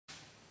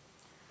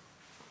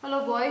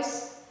Hello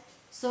boys.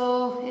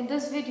 So in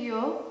this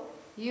video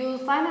you'll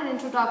find an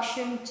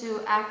introduction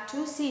to Act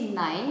 2 Scene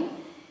 9,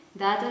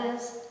 that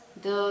is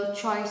the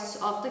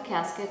choice of the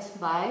casket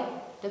by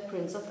the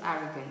Prince of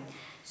Aragon.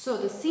 So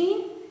this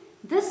scene,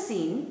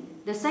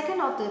 the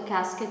second of the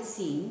casket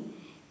scene,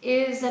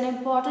 is an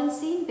important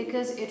scene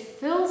because it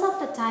fills up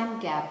the time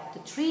gap, the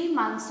 3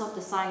 months of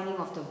the signing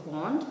of the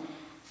bond.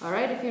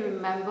 Alright, if you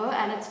remember,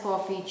 and it's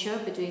forfeiture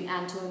between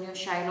Antonio,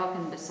 Shylock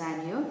and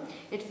Bassanio.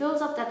 It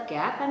fills up that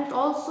gap, and it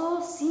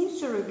also seems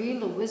to reveal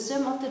the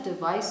wisdom of the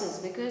devices,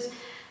 because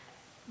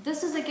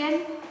this is again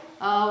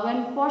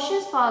when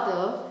Portia's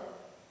father,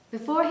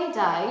 before he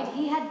died,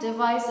 he had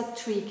devised the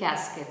 3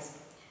 caskets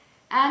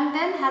and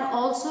then had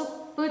also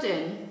put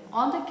in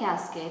on the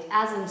casket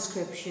as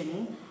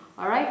inscription,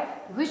 alright,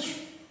 which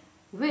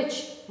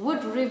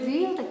would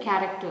reveal the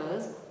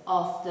characters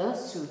of the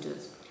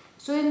suitors.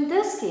 So in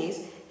this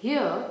case,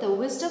 here the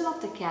wisdom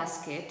of the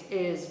casket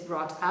is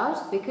brought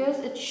out because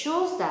it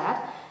shows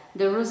that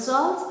the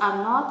results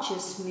are not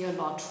just mere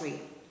lottery.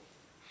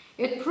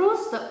 It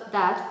proves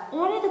that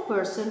only the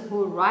person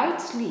who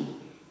rightly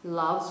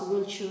loves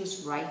will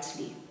choose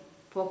rightly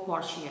for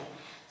Portia.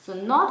 So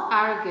not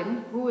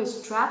Aragon, who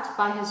is trapped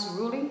by his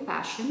ruling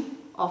passion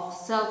of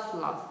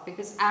self-love,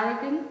 because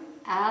Aragon,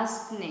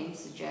 as the name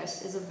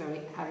suggests, is a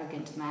very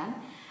arrogant man,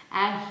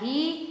 and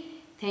he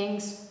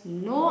thinks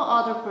no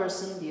other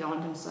person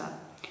beyond himself.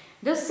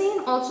 This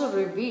scene also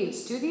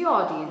reveals to the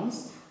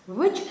audience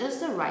which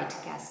is the right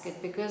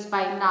casket, because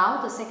by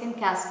now the second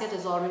casket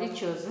is already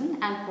chosen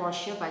and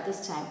Portia by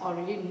this time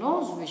already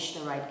knows which the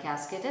right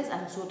casket is,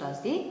 and so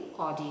does the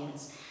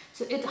audience.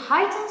 So it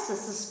heightens the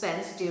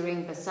suspense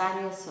during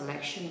Bassanio's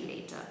selection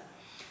later.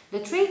 The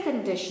 3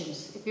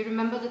 conditions, if you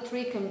remember the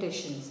 3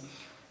 conditions,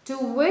 to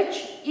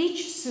which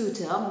each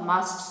suitor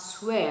must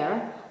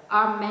swear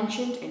are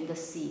mentioned in the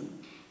scene.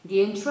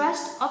 The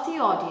interest of the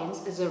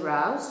audience is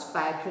aroused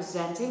by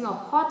presenting a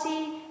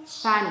haughty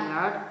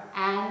Spaniard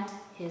and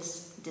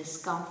his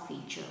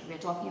discomfiture. We are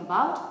talking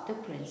about the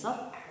Prince of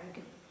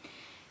Aragon.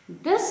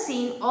 This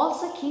scene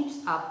also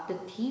keeps up the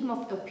theme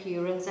of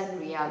appearance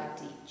and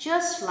reality,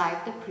 just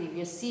like the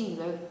previous scene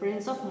where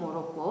Prince of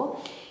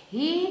Morocco,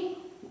 he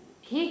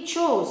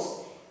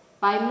chose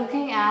by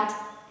looking at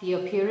the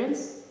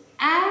appearance,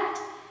 and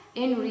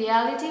in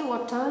reality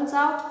what turns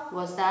out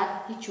was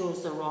that he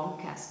chose the wrong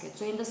casket.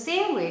 So in the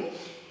same way,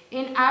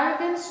 in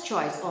Aragon's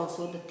choice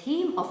also the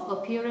theme of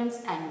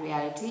appearance and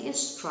reality is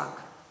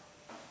struck.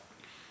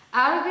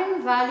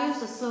 Aragon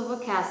values the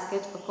silver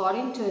casket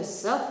according to his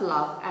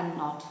self-love and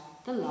not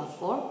the love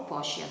for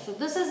Portia. So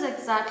this is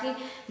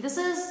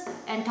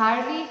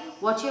entirely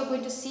what you're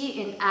going to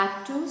see in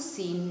Act 2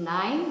 Scene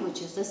 9,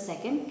 which is the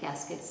second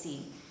casket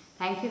scene.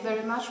 Thank you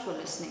very much for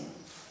listening.